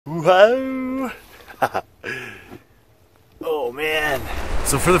Whoa! Oh man.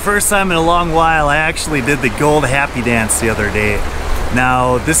 So for the first time in a long while, I actually did the gold happy dance the other day.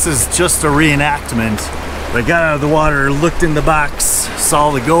 Now this is just a reenactment. But I got out of the water, looked in the box,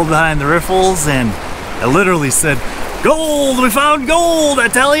 saw the gold behind the riffles, and I literally said, "Gold! We found gold, I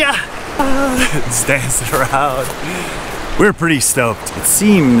tell ya!" Just dancing around. We're pretty stoked. It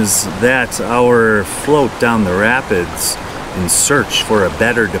seems that our float down the rapids in search for a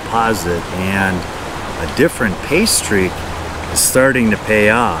better deposit and a different Paystreak is starting to pay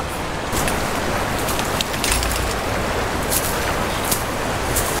off.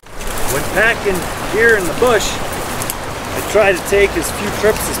 When packing here in the bush, I try to take as few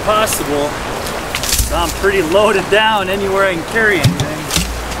trips as possible, so I'm pretty loaded down anywhere I can carry anything.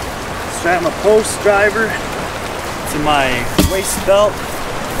 Strap my post driver to my waist belt,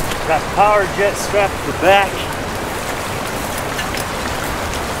 got the power jet strapped to the back.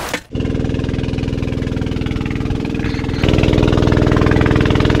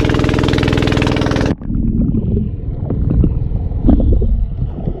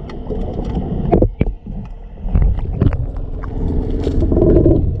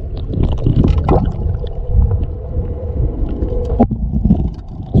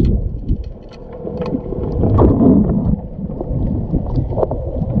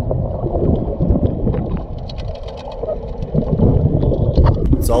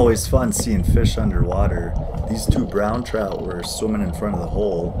 It's always fun seeing fish underwater. These two brown trout were swimming in front of the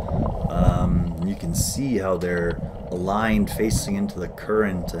hole. You can see how they're aligned facing into the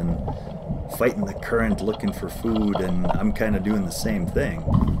current and fighting the current looking for food, and I'm kind of doing the same thing.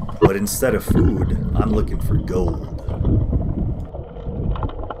 But instead of food, I'm looking for gold.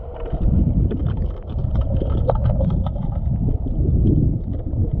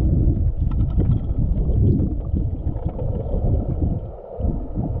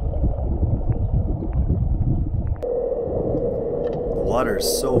 Water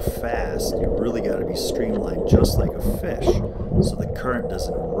is so fast, you really got to be streamlined just like a fish, so the current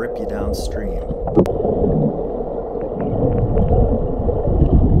doesn't rip you downstream.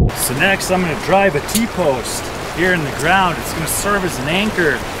 So next I'm going to drive a T-post here in the ground. It's going to serve as an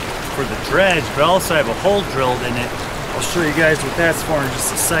anchor for the dredge, but also I have a hole drilled in it. I'll show you guys what that's for in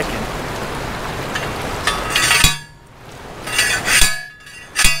just a second.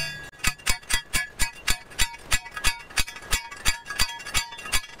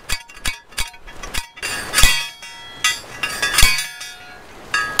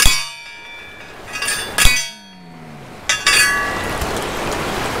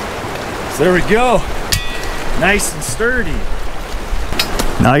 There we go, nice and sturdy.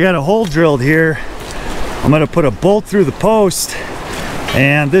 Now I got a hole drilled here. I'm gonna put a bolt through the post,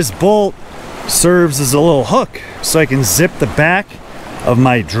 and this bolt serves as a little hook so I can zip the back of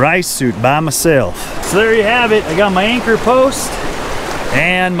my dry suit by myself. So there you have it. I got my anchor post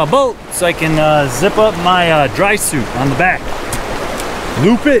and my bolt so I can zip up my dry suit on the back.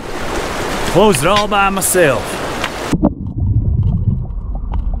 Loop it, close it all by myself.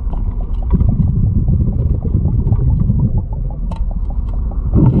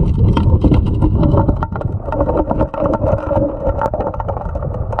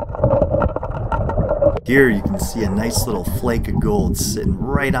 Here you can see a nice little flake of gold sitting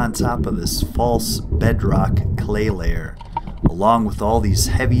right on top of this false bedrock clay layer. Along with all these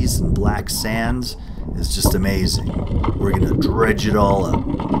heavies and black sands, is just amazing. We're gonna dredge it all up.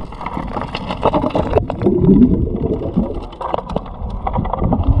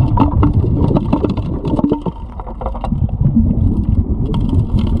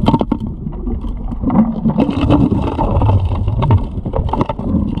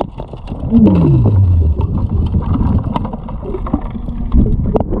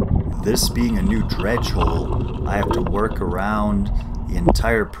 This being a new dredge hole, I have to work around the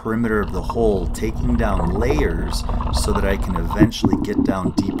entire perimeter of the hole, taking down layers so that I can eventually get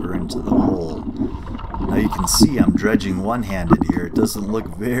down deeper into the hole. Now you can see I'm dredging one-handed here. It doesn't look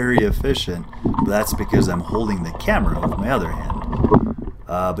very efficient, but that's because I'm holding the camera with my other hand.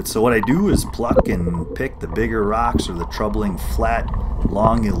 But so what I do is pluck and pick the bigger rocks or the troubling flat,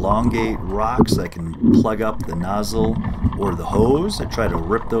 long elongate rocks. I can plug up the nozzle or the hose. I try to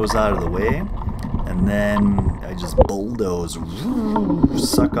rip those out of the way, and then I just bulldoze,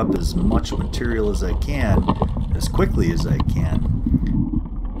 suck up as much material as I can, as quickly as I can.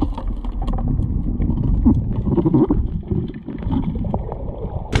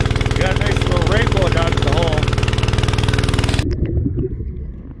 Got a nice little rainbow down in the hole.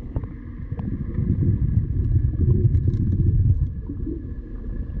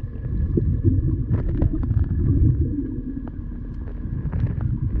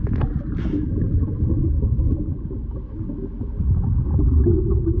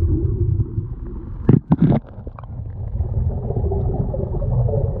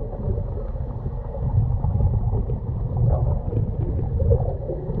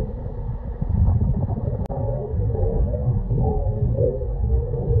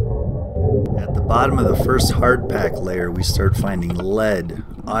 bottom of the first hard pack layer, we start finding lead,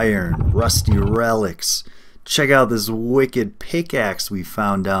 iron, rusty relics. Check out this wicked pickaxe we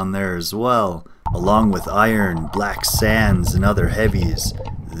found down there as well. Along with iron, black sands, and other heavies,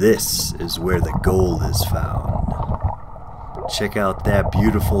 this is where the gold is found. Check out that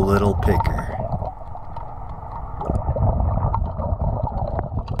beautiful little picker.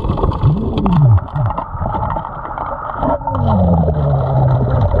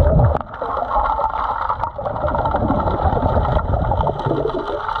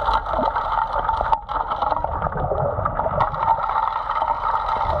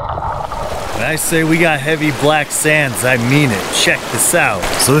 When I say we got heavy black sands, I mean it. Check this out.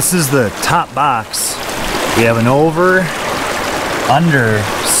 So this is the top box. We have an over, under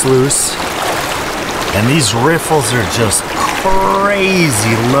sluice, and these riffles are just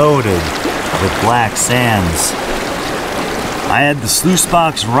crazy loaded with black sands. I had the sluice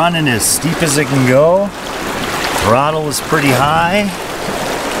box running as steep as it can go. Throttle was pretty high,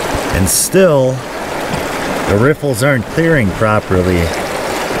 and still the riffles aren't clearing properly.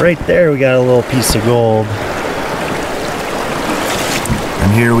 Right there we got a little piece of gold.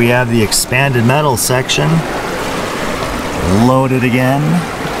 And here we have the expanded metal section. Loaded again.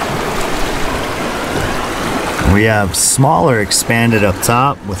 We have smaller expanded up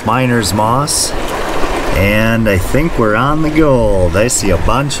top with miner's moss. And I think we're on the gold. I see a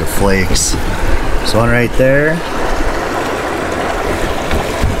bunch of flakes. There's one right there.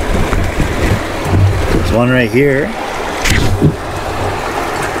 There's one right here.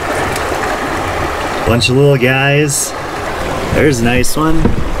 Bunch of little guys. There's a nice one.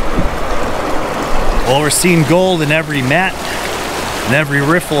 Well, we're seeing gold in every mat, in every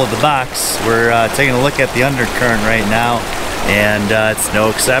riffle of the box. We're taking a look at the undercurrent right now, and it's no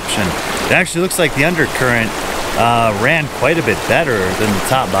exception. It actually looks like the undercurrent ran quite a bit better than the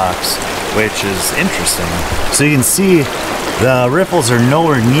top box, which is interesting. So you can see the riffles are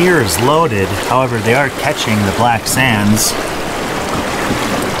nowhere near as loaded. However, they are catching the black sands.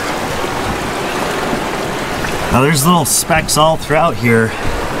 Now there's little specks all throughout here,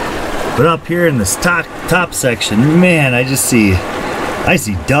 but up here in this top section, man, I see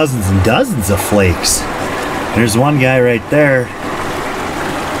dozens and dozens of flakes. There's one guy right there.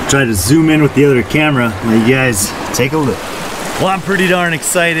 Try to zoom in with the other camera, let you guys take a look. Well, I'm pretty darn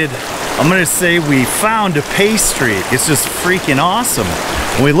excited. I'm gonna say we found a Paystreak. It's just freaking awesome.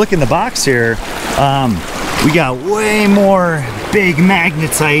 When we look in the box here, we got way more big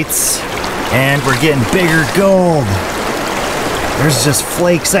magnetites, and we're getting bigger gold. There's just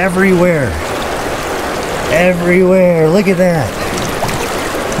flakes everywhere. Everywhere, look at that.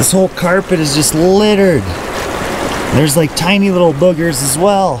 This whole carpet is just littered. There's like tiny little boogers as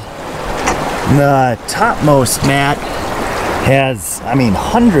well. The topmost mat has, I mean,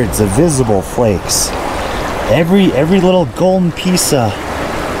 hundreds of visible flakes. Every little golden piece of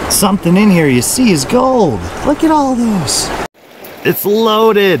something in here you see is gold. Look at all those. It's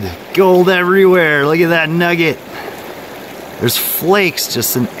loaded. Gold everywhere. Look at that nugget. There's flakes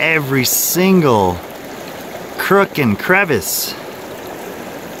just in every single crook and crevice.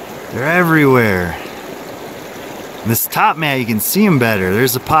 They're everywhere. This top mat, you can see them better.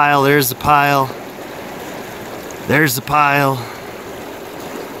 There's a pile, there's a pile. There's a pile.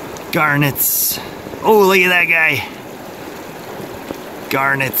 Garnets. Oh, look at that guy.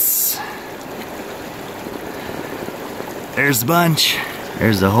 Garnets. There's a bunch.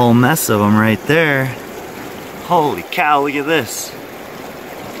 There's a whole mess of them right there. Holy cow, look at this.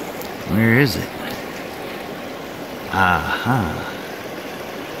 Where is it? Aha.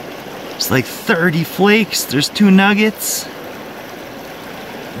 It's like 30 flakes. There's 2 nuggets.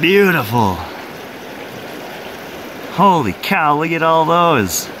 Beautiful. Holy cow, look at all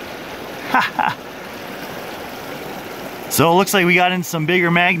those. So it looks like we got in some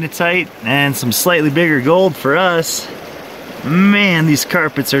bigger magnetite and some slightly bigger gold for us. Man, these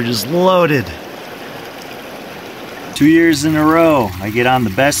carpets are just loaded. 2 years in a row, I get on the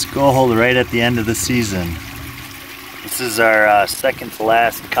best gold right at the end of the season. This is our second to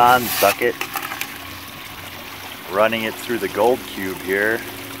last Cons bucket. Running it through the gold cube here.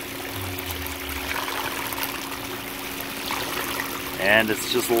 And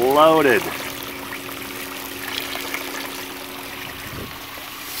it's just loaded.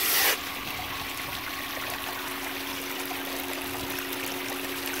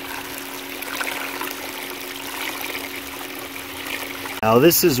 Now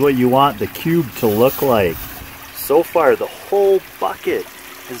this is what you want the cube to look like. So far the whole bucket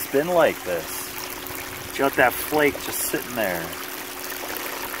has been like this. Got that flake just sitting there.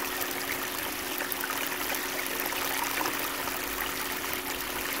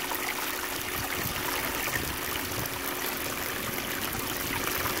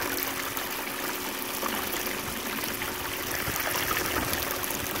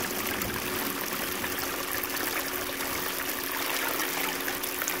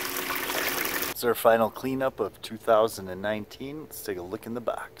 It's our final cleanup of 2019. Let's take a look in the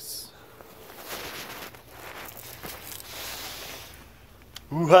box.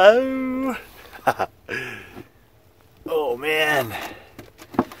 Whoa! Oh man!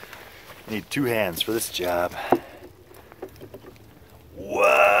 Need two hands for this job. Whoa!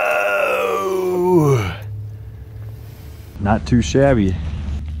 Not too shabby.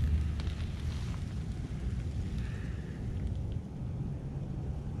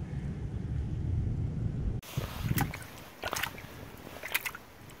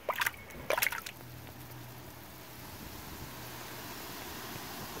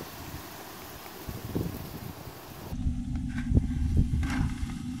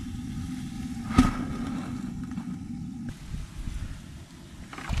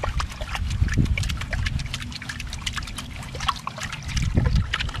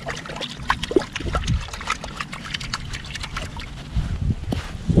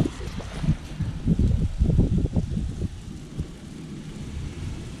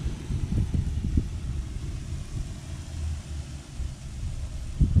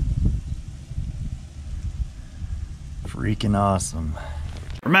 Freaking awesome.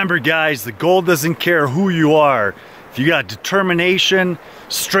 Remember guys, the gold doesn't care who you are. If you got determination,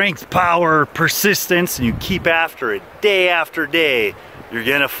 strength, power, persistence, and you keep after it day after day, you're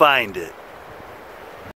gonna find it.